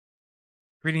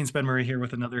Greetings, Ben Murray here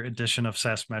with another edition of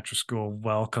SaaS Metro School.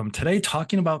 Welcome. Today,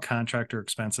 talking about contractor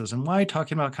expenses. And why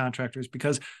talking about contractors?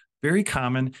 Because very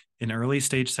common in early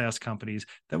stage SaaS companies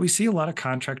that we see a lot of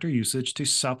contractor usage to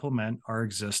supplement our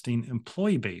existing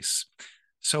employee base.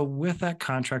 So, with that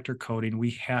contractor coding,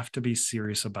 we have to be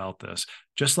serious about this.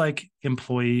 Just like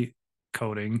employee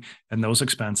coding and those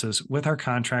expenses with our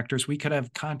contractors, we could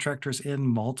have contractors in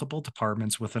multiple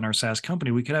departments within our SaaS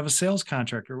company. We could have a sales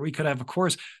contractor. We could have, of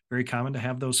course, very common to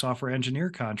have those software engineer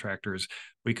contractors.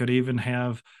 We could even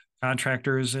have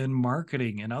contractors in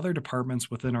marketing and other departments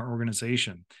within our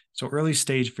organization. So early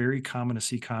stage, very common to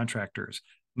see contractors.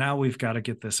 Now we've got to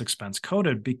get this expense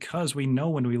coded because we know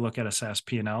when we look at a SaaS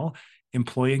P&L,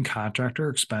 employee and contractor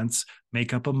expense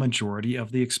make up a majority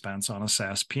of the expense on a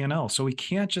SaaS P&L. So we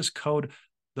can't just code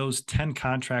those 10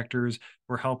 contractors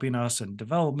who are helping us in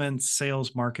development,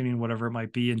 sales, marketing, whatever it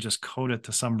might be, and just code it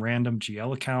to some random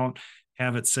GL account,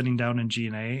 have it sitting down in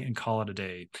G&A and call it a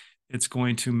day. It's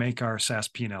going to make our SaaS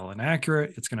P&L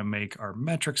inaccurate. It's going to make our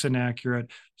metrics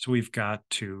inaccurate. So we've got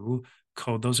to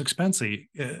code those expenses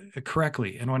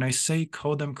correctly. And when I say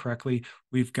code them correctly,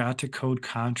 we've got to code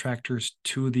contractors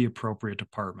to the appropriate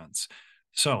departments.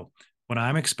 So what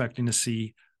I'm expecting to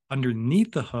see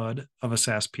underneath the hood of a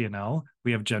SaaS P&L,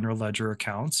 we have general ledger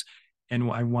accounts, and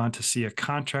I want to see a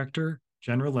contractor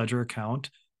general ledger account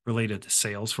related to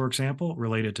sales, for example,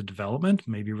 related to development,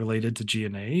 maybe related to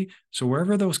G&A. So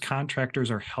wherever those contractors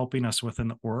are helping us within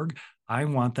the org, I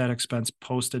want that expense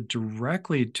posted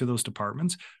directly to those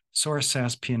departments. So our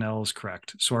SaaS P&L is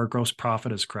correct. So our gross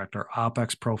profit is correct. Our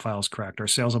OpEx profile is correct. Our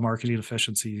sales and marketing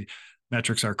efficiency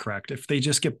metrics are correct. If they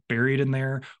just get buried in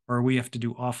there or we have to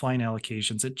do offline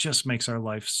allocations, it just makes our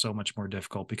life so much more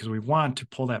difficult because we want to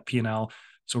pull that P&L.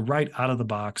 So right out of the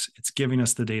box, it's giving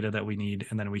us the data that we need,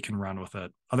 and then we can run with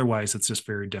it. Otherwise, it's just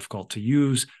very difficult to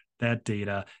use that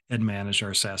data and manage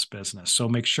our SaaS business. So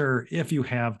make sure if you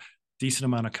have decent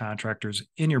amount of contractors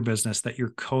in your business that you're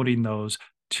coding those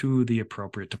to the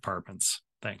appropriate departments.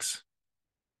 Thanks.